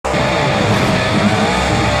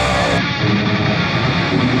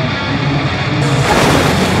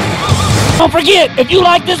Don't forget, if you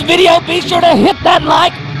like this video, be sure to hit that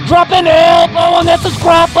like, drop an elbow on that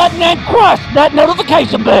subscribe button, and crush that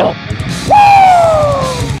notification bell.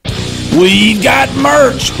 Woo! We've got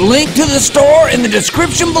merch. Link to the store in the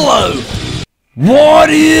description below. What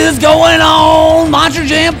is going on, Monster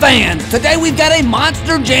Jam fans? Today we've got a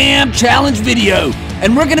Monster Jam challenge video,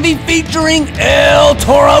 and we're going to be featuring El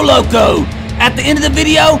Toro Loco. At the end of the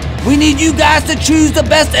video, we need you guys to choose the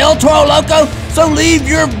best El Toro Loco, so leave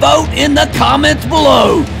your vote in the comments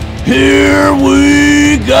below. Here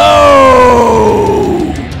we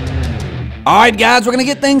go! Alright guys, we're going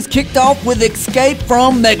to get things kicked off with Escape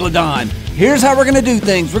from Megalodon. Here's how we're going to do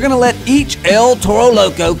things. We're going to let each El Toro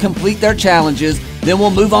Loco complete their challenges, then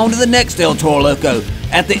we'll move on to the next El Toro Loco.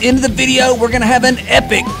 At the end of the video, we're going to have an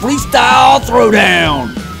epic freestyle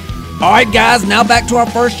throwdown. Alright guys, now back to our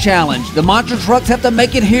first challenge. The monster trucks have to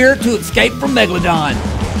make it here to escape from Megalodon.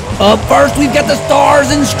 Up first, we've got the Stars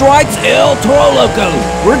and Stripes El Toro Loco.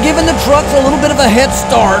 We're giving the trucks a little bit of a head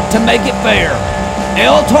start to make it fair.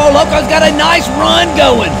 El Toro Loco's got a nice run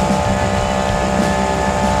going.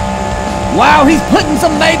 Wow, he's putting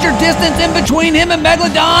some major distance in between him and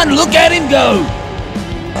Megalodon. Look at him go.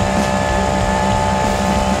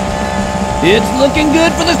 It's looking good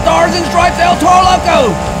for the Stars and Stripes El Toro Loco.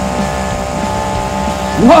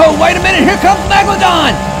 Whoa, wait a minute, here comes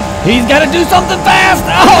Megalodon. He's got to do something fast.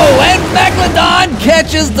 Oh, and Megalodon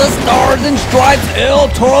catches the Stars and Stripes El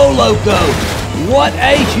Toro Loco. What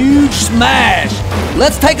a huge smash.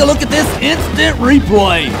 Let's take a look at this instant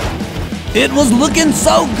replay. It was looking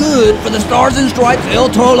so good for the Stars and Stripes El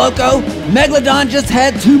Toro Loco. Megalodon just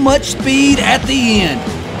had too much speed at the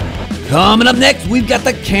end. Coming up next, we've got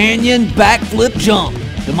the Canyon backflip jump.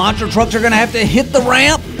 The monster trucks are going to have to hit the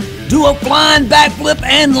ramp, do a flying backflip,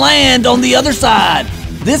 and land on the other side.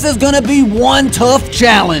 This is going to be one tough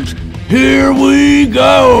challenge. Here we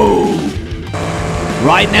go.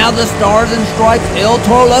 Right now, the Stars and Stripes El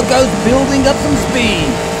Toro Loco's building up some speed.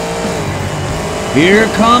 Here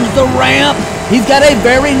comes the ramp. He's got a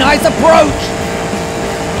very nice approach.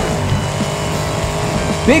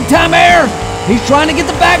 Big time air. He's trying to get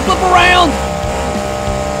the backflip around.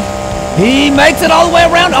 He makes it all the way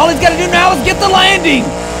around. All he's got to do now is get the landing.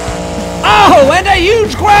 Oh, and a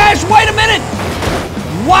huge crash. Wait a minute.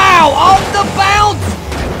 Wow, off the bounce.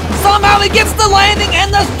 Somehow he gets the landing,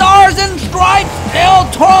 and the Stars and Stripes El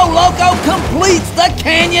Toro Loco completes the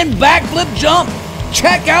Canyon backflip jump.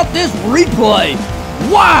 Check out this replay.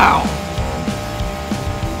 Wow.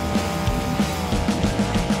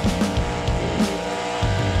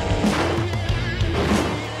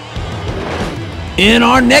 In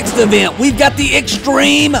our next event, we've got the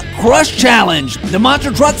Extreme Crush Challenge. The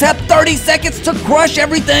monster trucks have 30 seconds to crush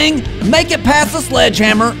everything, make it past the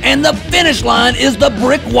sledgehammer, and the finish line is the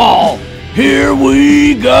brick wall. Here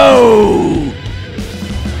we go.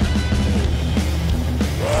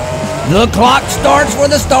 The clock starts for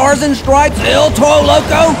the Stars and Stripes El Toro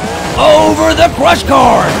Loco over the crush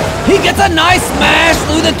card. He gets a nice smash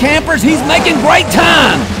through the campers. He's making great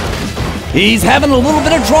time. He's having a little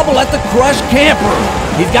bit of trouble at the crushed camper.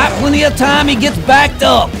 He's got plenty of time. He gets backed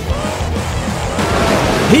up.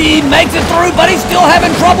 He makes it through, but he's still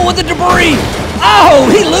having trouble with the debris. Oh,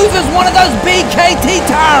 he loses one of those BKT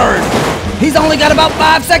tires. He's only got about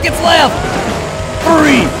 5 seconds left.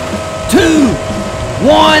 3, 2,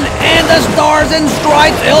 1, and the Stars and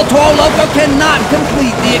Stripes El Toro Loco cannot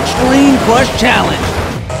complete the Extreme Crush Challenge.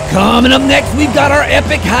 Coming up next, we've got our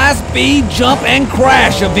epic high-speed jump and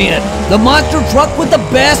crash event. The monster truck with the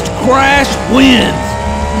best crash wins.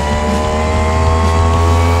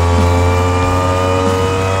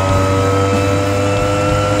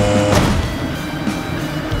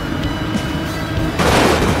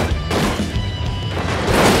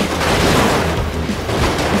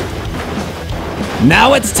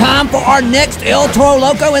 Now it's time for our next El Toro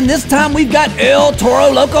Loco, and this time we've got El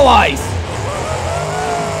Toro Loco Ice.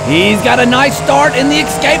 He's got a nice start in the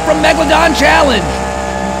Escape from Megalodon challenge.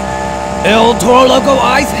 El Toro Loco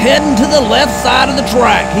Ice heading to the left side of the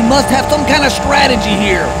track. He must have some kind of strategy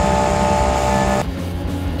here.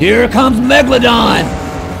 Here comes Megalodon.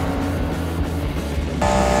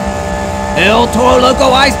 El Toro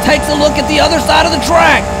Loco Ice takes a look at the other side of the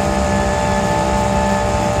track.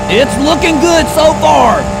 It's looking good so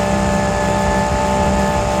far.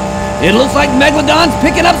 It looks like Megalodon's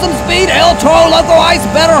picking up some speed. El Toro Loco Ice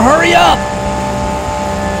better hurry up.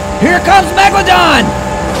 Here comes Megalodon.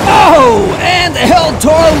 Oh, and El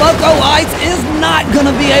Toro Loco Ice is not going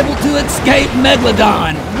to be able to escape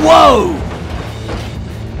Megalodon. Whoa.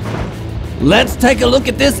 Let's take a look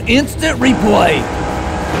at this instant replay.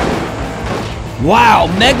 Wow,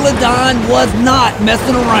 Megalodon was not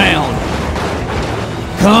messing around.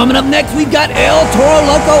 Coming up next, we've got El Toro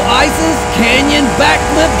Loco Ice's Canyon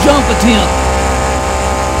Backflip Jump Attempt.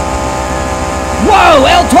 Whoa,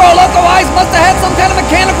 El Toro Loco Ice must have had some kind of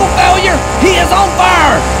mechanical failure. He is on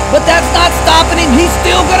fire, but that's not stopping him. He's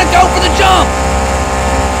still gonna go for the jump.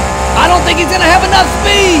 I don't think he's gonna have enough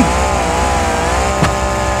speed.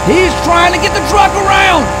 He's trying to get the truck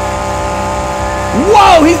around.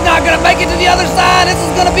 Whoa, he's not gonna make it to the other side. This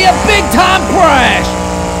is gonna be a big time crash.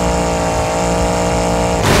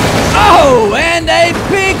 Oh, and a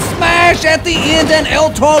big smash at the end, and El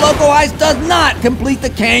Toro Loco Ice does not complete the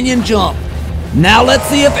canyon jump. Now let's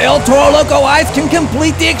see if El Toro Loco Ice can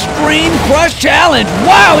complete the Extreme Crush Challenge.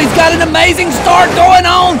 Wow, he's got an amazing start going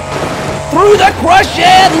on through the crush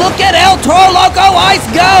shed. Look at El Toro Loco Ice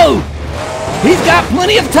go. He's got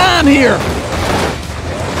plenty of time here.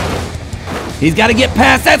 He's got to get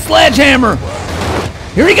past that sledgehammer.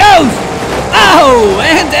 Here he goes. Oh,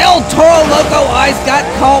 and El Toro Loco Ice got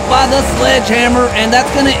caught by the sledgehammer, and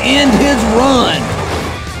that's going to end his run.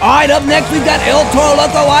 All right, up next we've got El Toro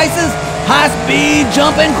Loco Ice's high-speed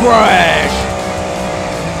jump and crash.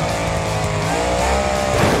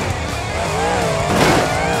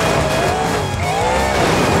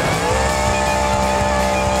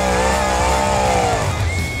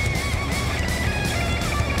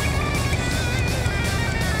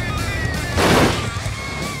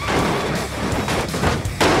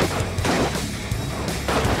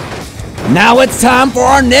 Now it's time for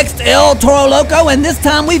our next El Toro Loco, and this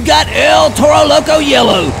time we've got El Toro Loco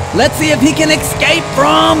Yellow. Let's see if he can escape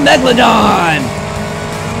from Megalodon.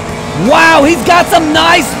 Wow, he's got some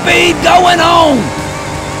nice speed going on.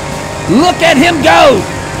 Look at him go.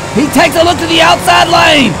 He takes a look to the outside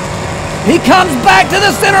lane. He comes back to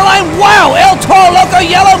the center lane. Wow, El Toro Loco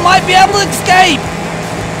Yellow might be able to escape.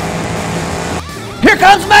 Here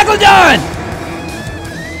comes Megalodon.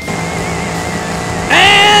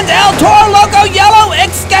 And El Toro Loco Yellow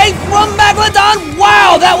escaped from Megalodon.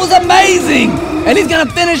 Wow, that was amazing. And he's going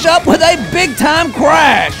to finish up with a big-time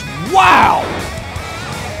crash. Wow.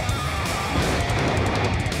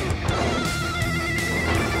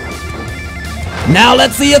 Now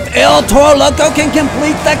let's see if El Toro Loco can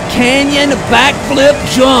complete the canyon backflip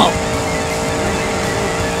jump.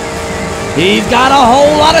 He's got a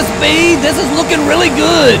whole lot of speed. This is looking really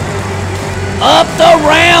good. Up the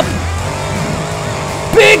ramp.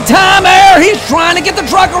 Big time air. He's trying to get the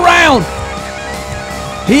truck around.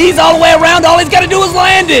 He's all the way around. All he's got to do is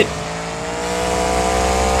land it.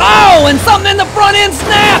 Oh, and something in the front end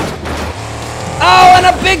snapped. Oh, and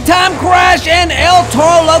a big time crash, and El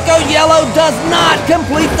Toro Loco Yellow does not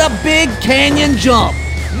complete the big canyon jump.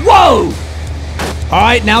 Whoa. All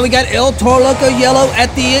right, now we got El Toro Loco Yellow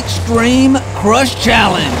at the Extreme Crush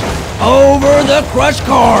Challenge. Over the crush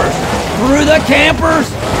cars, through the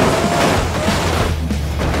campers.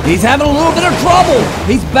 He's having a little bit of trouble.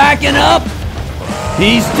 He's backing up.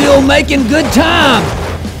 He's still making good time.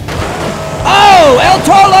 Oh, El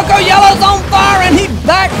Toro Loco Yellow's on fire, and he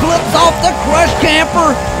backflips off the crush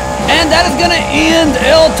camper. And that is going to end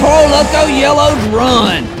El Toro Loco Yellow's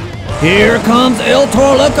run. Here comes El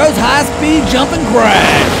Toro Loco's high-speed jump and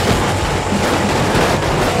crash.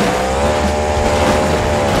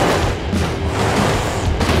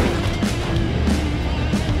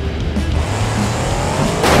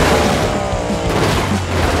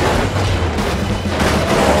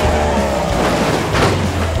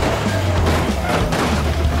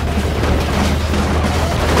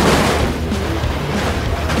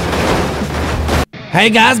 Hey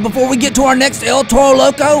guys, before we get to our next El Toro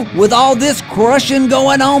Loco, with all this crushing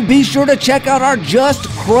going on, be sure to check out our Just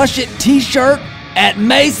Crush It t-shirt at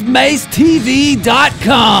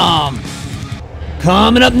macemacetv.com.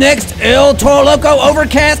 Coming up next, El Toro Loco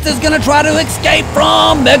Overcast is going to try to escape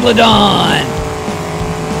from Megalodon.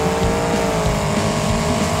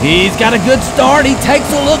 He's got a good start. He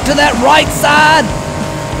takes a look to that right side.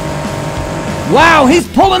 Wow, he's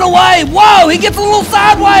pulling away. Whoa, he gets a little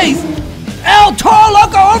sideways. El Toro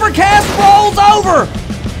Loco Overcast rolls over.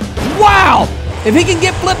 Wow! If he can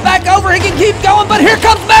get flipped back over, he can keep going, but here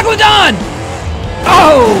comes Megalodon!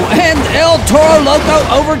 Oh, and El Toro Loco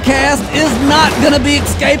Overcast is not going to be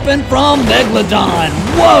escaping from Megalodon.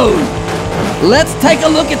 Whoa! Let's take a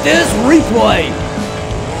look at this replay.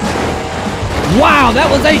 Wow, that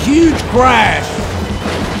was a huge crash.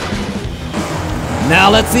 Now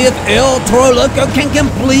let's see if El Toro Loco can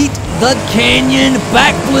complete the canyon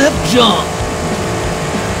backflip jump.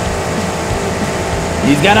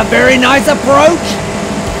 He's got a very nice approach.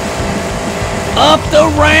 Up the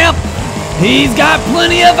ramp. He's got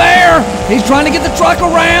plenty of air. He's trying to get the truck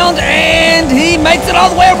around, and he makes it all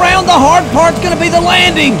the way around. The hard part's going to be the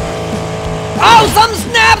landing. Oh, something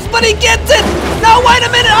snapped. snaps, but he gets it. No, wait a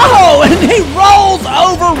minute. Oh, and he rolls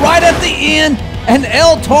over right at the end. And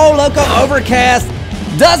El Toro Loco Overcast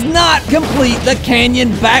does not complete the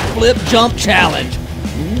canyon backflip jump challenge.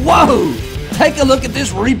 Whoa, take a look at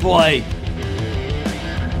this replay.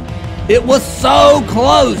 It was so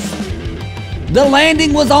close. The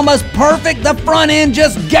landing was almost perfect. The front end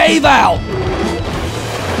just gave out.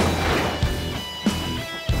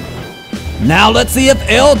 Now let's see if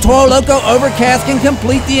El Toro Loco Overcast can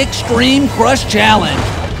complete the Extreme Crush Challenge.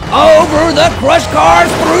 Over the crush cars,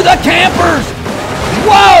 through the campers.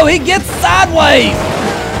 Whoa, he gets sideways.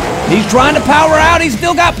 He's trying to power out. He's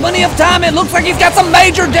still got plenty of time. It looks like he's got some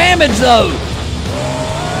major damage though.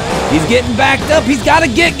 He's getting backed up. He's got to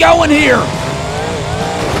get going here.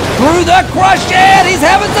 Through the crush shed. He's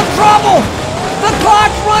having some trouble. The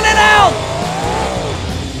clock's running out.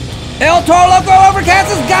 El Toro Loco Overcast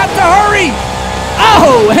has got to hurry.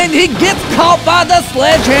 Oh, and he gets caught by the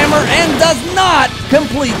sledgehammer and does not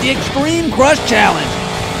complete the Extreme Crush Challenge.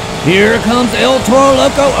 Here comes El Toro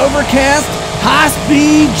Loco Overcast,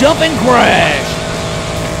 high-speed jumping crash.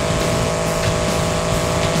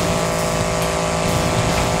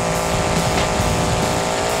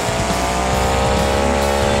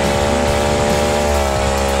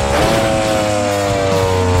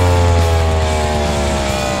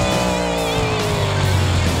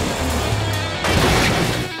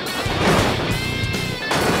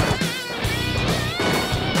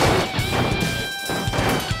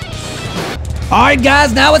 Alright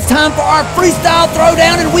guys, now it's time for our freestyle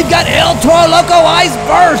throwdown, and we've got El Toro Loco Ice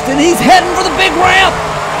first, and he's heading for the big ramp.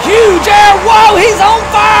 Huge air, whoa, he's on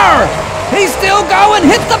fire. He's still going,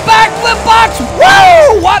 hits the backflip box.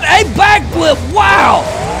 Whoa, what a backflip, wow.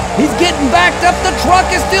 He's getting backed up, the truck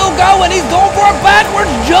is still going. He's going for a backwards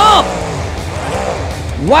jump.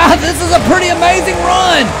 Wow, this is a pretty amazing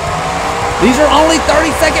run. These are only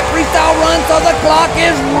 30-second freestyle runs, so the clock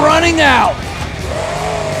is running out.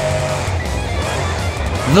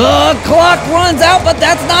 The clock runs out, but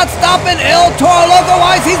that's not stopping El Toro Loco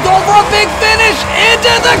Ice. He's going for a big finish into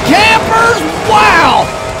the campers. Wow!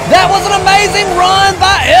 That was an amazing run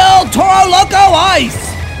by El Toro Loco Ice.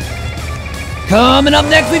 Coming up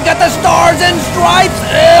next, we've got the Stars and Stripes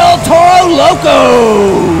El Toro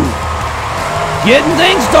Loco. Getting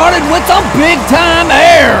things started with some big-time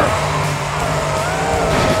air.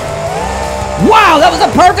 Wow, that was a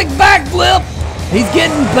perfect backflip. He's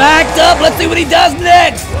getting backed up. Let's see what he does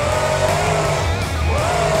next.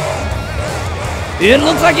 It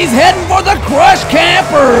looks like he's heading for the Crush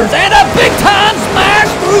Campers. And a big-time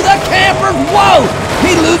smash through the campers. Whoa!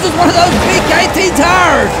 He loses one of those PKT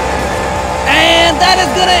tires. And that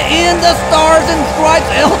is going to end the Stars and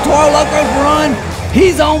Stripes El Toro Loco's run.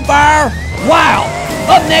 He's on fire. Wow!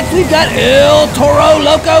 Up next, we've got El Toro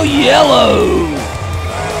Loco Yellow.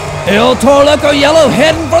 El Toro Loco Yellow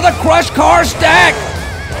heading for the Crush Car Stack.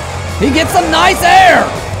 He gets some nice air.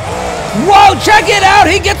 Whoa, check it out.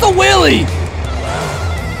 He gets a wheelie.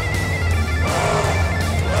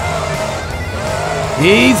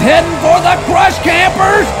 He's heading for the Crush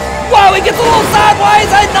Campers. Whoa, he gets a little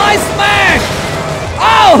sideways. A nice smash.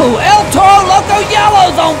 Oh, El Toro Loco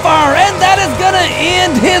Yellow's on fire, and that is going to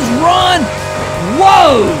end his run.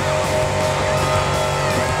 Whoa.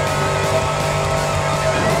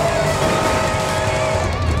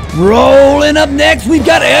 Rolling up next, we've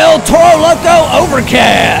got El Toro Loco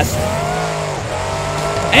Overcast.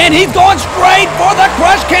 And he's going straight for the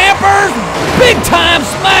Crush Campers. Big time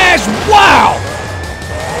smash, wow.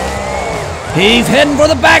 He's heading for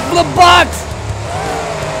the backflip box.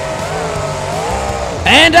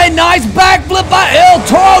 And a nice backflip by El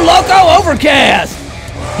Toro Loco Overcast.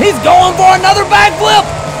 He's going for another backflip.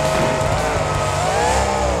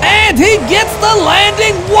 And he gets the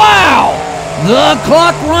landing, wow. The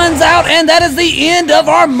clock runs out, and that is the end of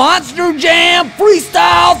our Monster Jam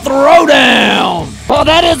Freestyle Throwdown. Well,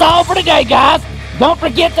 that is all for today, guys. Don't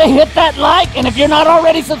forget to hit that like, and if you're not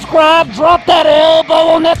already subscribed, drop that elbow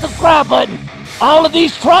on that subscribe button. All of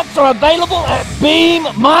these trucks are available at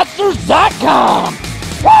BeamMonsters.com.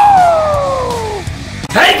 Woo!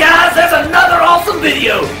 Hey guys, there's another awesome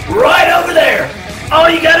video right over there. All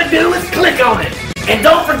you gotta do is click on it. And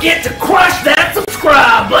don't forget to crush that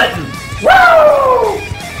subscribe button. Woo!